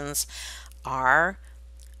protrusions are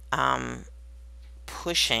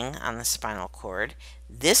pushing on the spinal cord.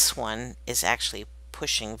 This one is actually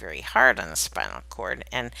pushing very hard on the spinal cord,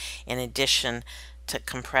 and in addition to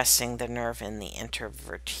compressing the nerve in the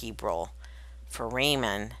intervertebral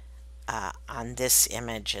foramen, on this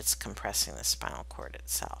image it's compressing the spinal cord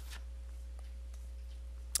itself.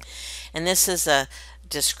 And this is a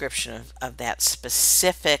description of that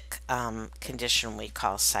specific condition we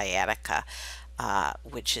call sciatica,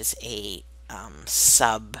 which is a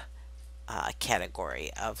sub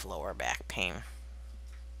category of lower back pain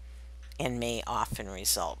and may often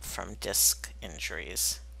result from disc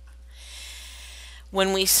injuries.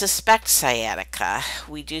 When we suspect sciatica,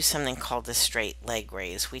 we do something called the straight leg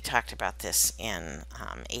raise. We talked about this in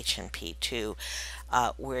H&P too,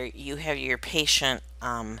 where you have your patient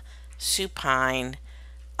supine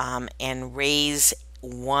and raise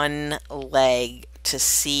one leg to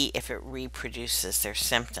see if it reproduces their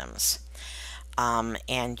symptoms.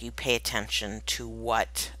 And you pay attention to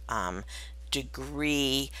what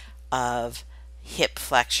degree of hip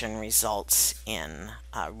flexion results in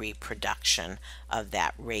reproduction of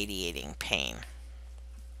that radiating pain.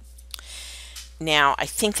 Now, I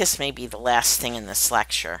think this may be the last thing in this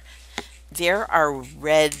lecture. There are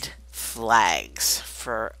red flags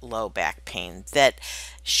for low back pain that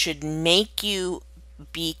should make you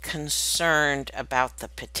be concerned about the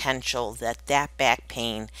potential that that back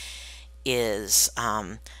pain is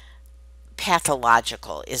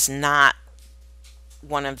pathological, is not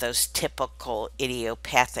one of those typical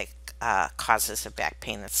idiopathic causes of back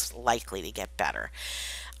pain that's likely to get better.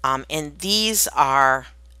 And these are,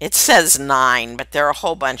 it says 9, but there are a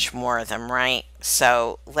whole bunch more of them, right?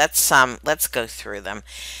 So let's go through them.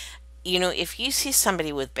 You know, if you see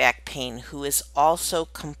somebody with back pain who is also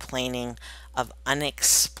complaining of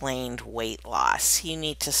unexplained weight loss, you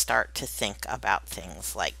need to start to think about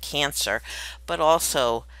things like cancer, but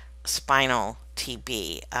also spinal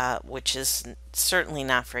TB, which is certainly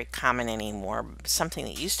not very common anymore, something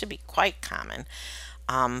that used to be quite common.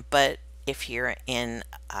 But if you're in,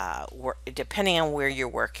 depending on where you're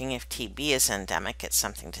working, if TB is endemic, it's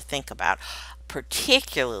something to think about,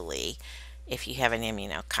 particularly if you have an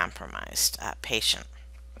immunocompromised patient.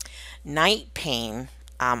 Night pain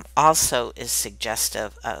also is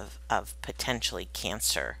suggestive of potentially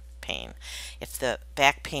cancer pain. If the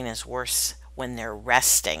back pain is worse when they're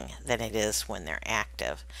resting than it is when they're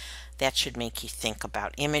active, that should make you think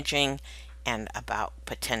about imaging and about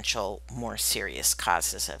potential more serious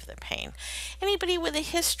causes of the pain. Anybody with a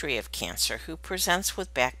history of cancer who presents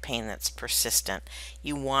with back pain that's persistent,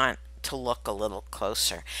 you want to look a little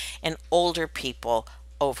closer. And older people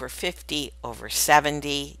over 50, over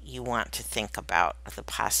 70, you want to think about the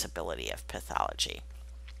possibility of pathology.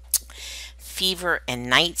 Fever and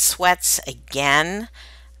night sweats, again,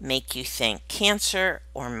 make you think cancer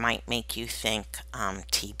or might make you think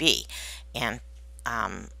TB. And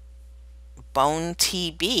um, bone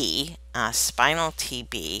TB, spinal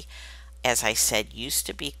TB, as I said, used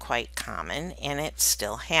to be quite common and it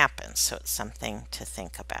still happens, so it's something to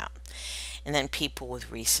think about. And then people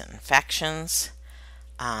with recent infections,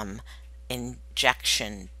 um,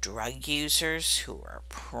 injection drug users who are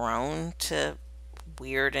prone to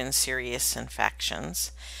weird and serious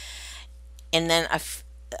infections, and then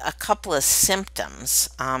a couple of symptoms.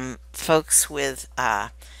 Folks with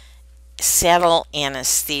saddle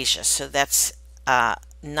anesthesia, so that's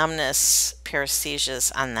numbness,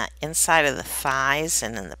 paresthesias on the inside of the thighs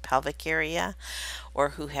and in the pelvic area, or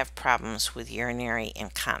who have problems with urinary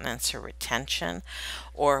incontinence or retention,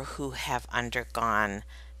 or who have undergone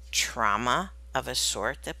trauma of a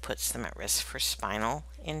sort that puts them at risk for spinal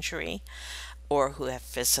injury, or who have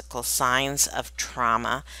physical signs of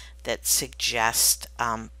trauma that suggest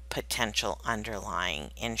potential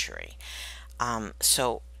underlying injury.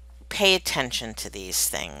 So pay attention to these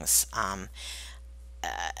things,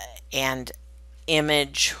 and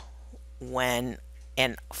image when,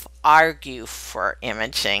 and argue for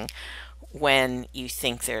imaging when you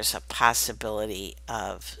think there's a possibility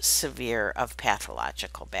of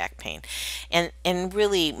pathological back pain. And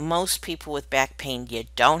really, most people with back pain, you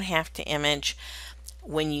don't have to image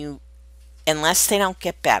when you, unless they don't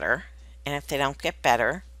get better. And if they don't get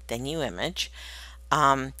better, then you image.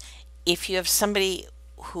 If you have somebody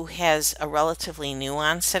who has a relatively new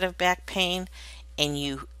onset of back pain and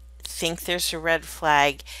you think there's a red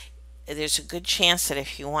flag, there's a good chance that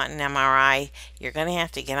if you want an MRI, you're going to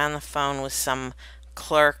have to get on the phone with some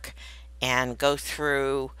clerk and go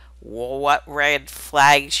through what red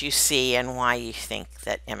flags you see and why you think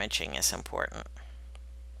that imaging is important.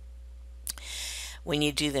 When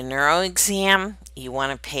you do the neuro exam, you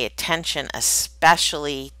want to pay attention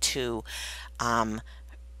especially to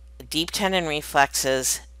deep tendon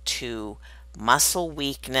reflexes, to muscle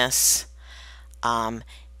weakness, and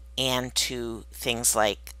to things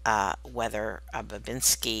like whether a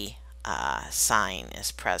Babinski sign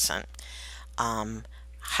is present.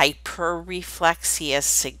 Hyperreflexia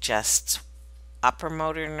suggests upper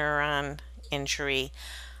motor neuron injury.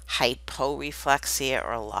 Hyporeflexia,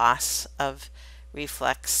 or loss of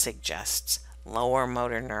reflex, suggests lower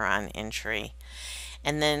motor neuron injury.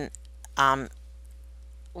 And then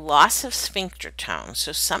loss of sphincter tone.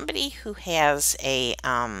 So somebody who has a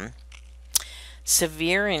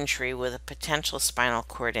severe injury with a potential spinal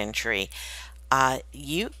cord injury,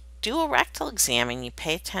 you do a rectal exam and you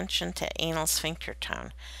pay attention to anal sphincter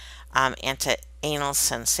tone and to anal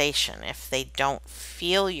sensation. If they don't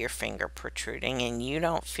feel your finger protruding and you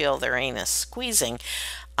don't feel their anus squeezing,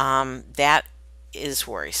 that is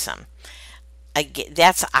worrisome.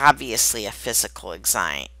 That's obviously a physical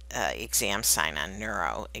exam sign on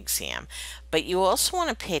neuro exam, but you also want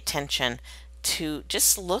to pay attention to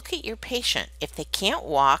just look at your patient. If they can't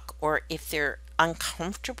walk, or if they're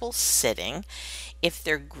uncomfortable sitting, if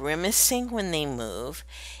they're grimacing when they move,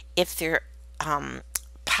 if their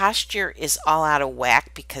posture is all out of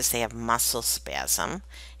whack because they have muscle spasm,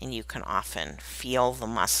 and you can often feel the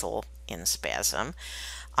muscle in spasm,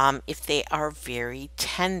 if they are very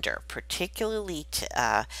tender, particularly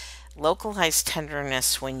localized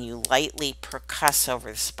tenderness when you lightly percuss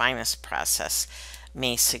over the spinous process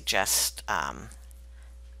may suggest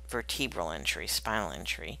vertebral injury, spinal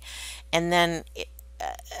injury. And then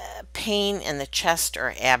pain in the chest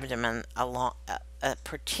or abdomen,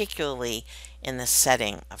 particularly in the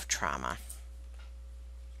setting of trauma.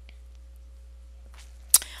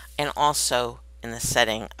 And also in the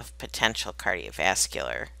setting of potential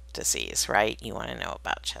cardiovascular disease, right? You want to know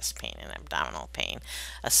about chest pain and abdominal pain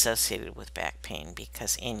associated with back pain,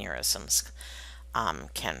 because aneurysms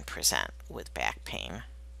can present with back pain.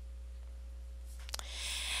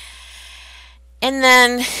 And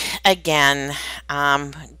then again,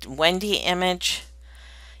 when do you image?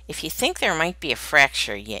 If you think there might be a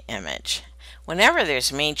fracture, you image. Whenever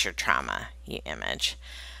there's major trauma, you image.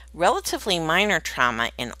 Relatively minor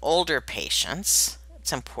trauma in older patients,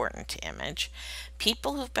 it's important to image.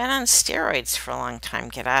 People who've been on steroids for a long time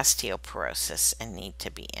get osteoporosis and need to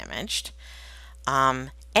be imaged.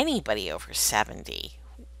 Anybody over 70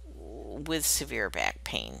 with severe back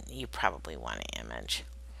pain, you probably want to image.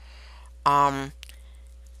 Um,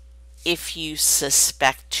 if you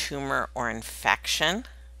suspect tumor or infection,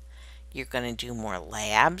 you're going to do more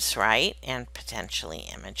labs, right? And potentially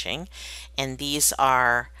imaging. And these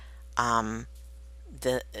are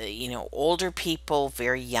older people,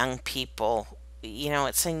 very young people.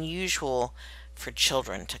 It's unusual for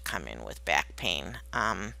children to come in with back pain.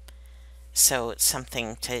 So it's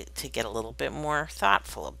something to get a little bit more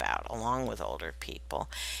thoughtful about, along with older people.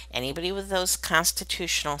 Anybody with those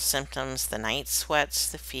constitutional symptoms, the night sweats,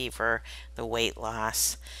 the fever, the weight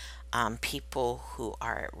loss, people who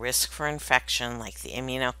are at risk for infection, like the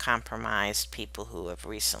immunocompromised, people who have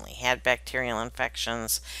recently had bacterial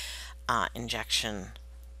infections, injection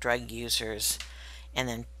drug users, and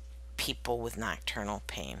then people with nocturnal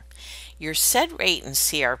pain. Your SED rate and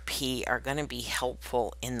CRP are going to be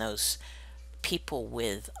helpful in those people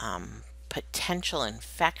with potential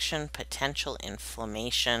infection, potential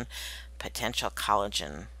inflammation, potential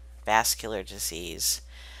collagen vascular disease.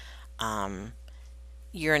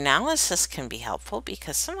 Your analysis can be helpful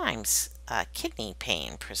because sometimes kidney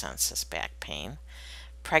pain presents as back pain.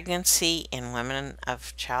 Pregnancy in women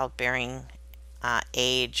of childbearing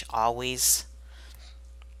age always.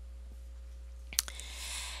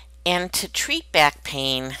 And to treat back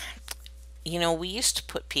pain, we used to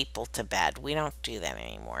put people to bed. We don't do that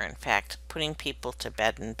anymore. In fact, putting people to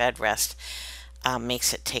bed and bed rest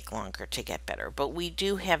makes it take longer to get better. But we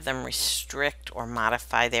do have them restrict or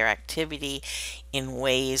modify their activity in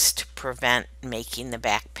ways to prevent making the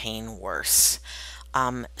back pain worse.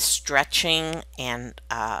 Stretching and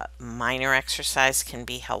minor exercise can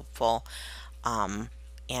be helpful.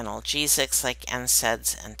 Analgesics like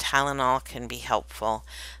NSAIDs and Tylenol can be helpful.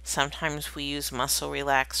 Sometimes we use muscle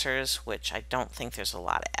relaxers, which I don't think there's a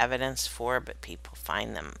lot of evidence for, but people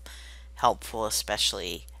find them helpful,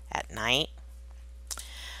 especially at night.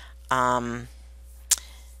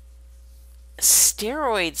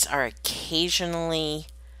 Steroids are occasionally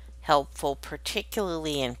helpful,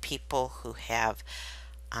 particularly in people who have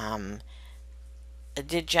a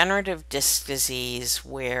degenerative disc disease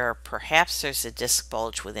where perhaps there's a disc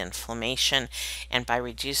bulge with inflammation, and by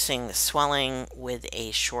reducing the swelling with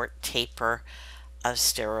a short taper of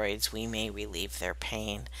steroids, we may relieve their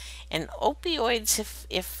pain. And opioids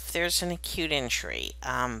if there's an acute injury,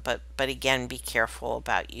 but again, be careful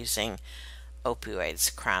about using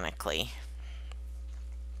opioids chronically.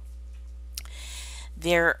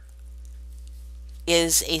 There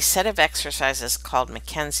is a set of exercises called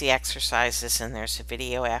McKenzie exercises, and there's a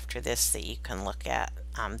video after this that you can look at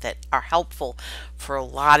that are helpful for a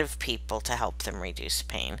lot of people to help them reduce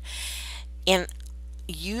pain. And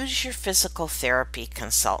use your physical therapy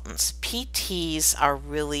consultants. PTs are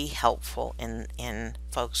really helpful in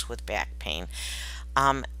folks with back pain.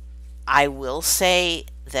 I will say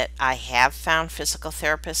that I have found physical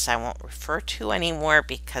therapists I won't refer to anymore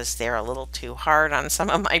because they're a little too hard on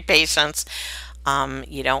some of my patients.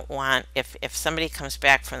 You don't want, if somebody comes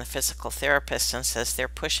back from the physical therapist and says they're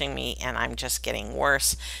pushing me and I'm just getting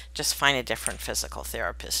worse, just find a different physical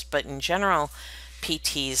therapist. But in general,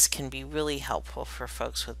 PTs can be really helpful for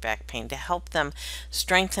folks with back pain to help them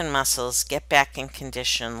strengthen muscles, get back in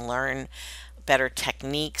condition, learn better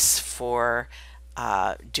techniques for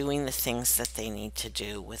doing the things that they need to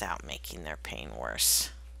do without making their pain worse.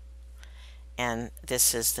 And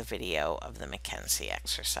this is the video of the McKenzie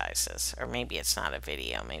exercises. Or maybe it's not a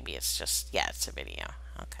video. Maybe it's just, yeah, it's a video.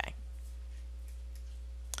 Okay.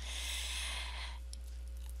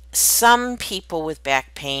 Some people with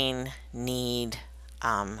back pain need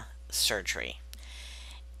surgery.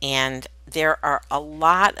 And there are a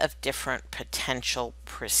lot of different potential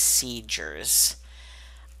procedures.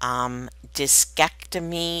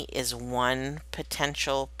 Discectomy is one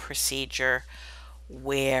potential procedure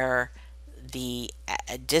where the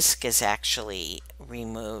disc is actually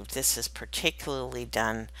removed. This is particularly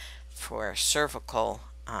done for cervical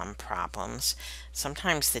problems.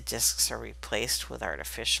 Tametimes the discs are replaced with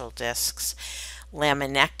artificial discs.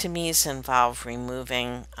 Laminectomies involve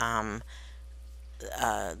removing the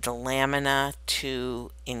lamina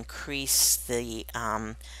to increase the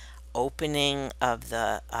opening of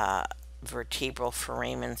the vertebral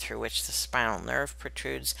foramen through which the spinal nerve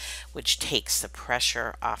protrudes, which takes the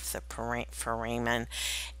pressure off the foramen.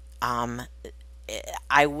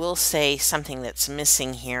 I will say something that's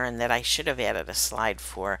missing here and that I should have added a slide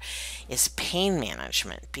for is pain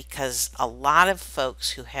management, because a lot of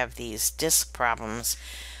folks who have these disc problems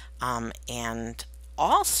and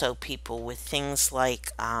also people with things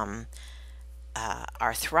like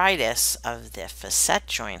arthritis of the facet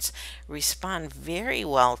joints respond very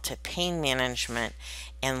well to pain management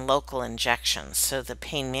and local injections. So the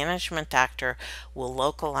pain management doctor will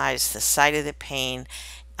localize the site of the pain,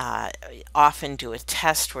 uh, often do a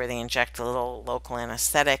test where they inject a little local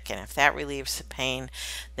anesthetic, and if that relieves the pain,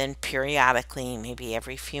 then periodically, maybe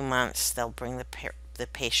every few months, they'll bring the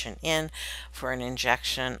patient in for an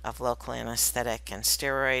injection of local anesthetic and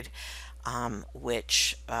steroid,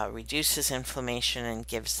 which reduces inflammation and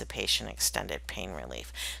gives the patient extended pain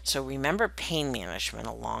relief. So remember pain management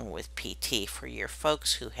along with PT for your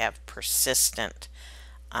folks who have persistent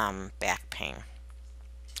back pain.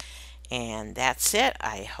 And that's it.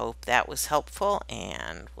 I hope that was helpful,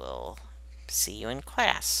 and we'll see you in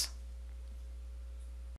class.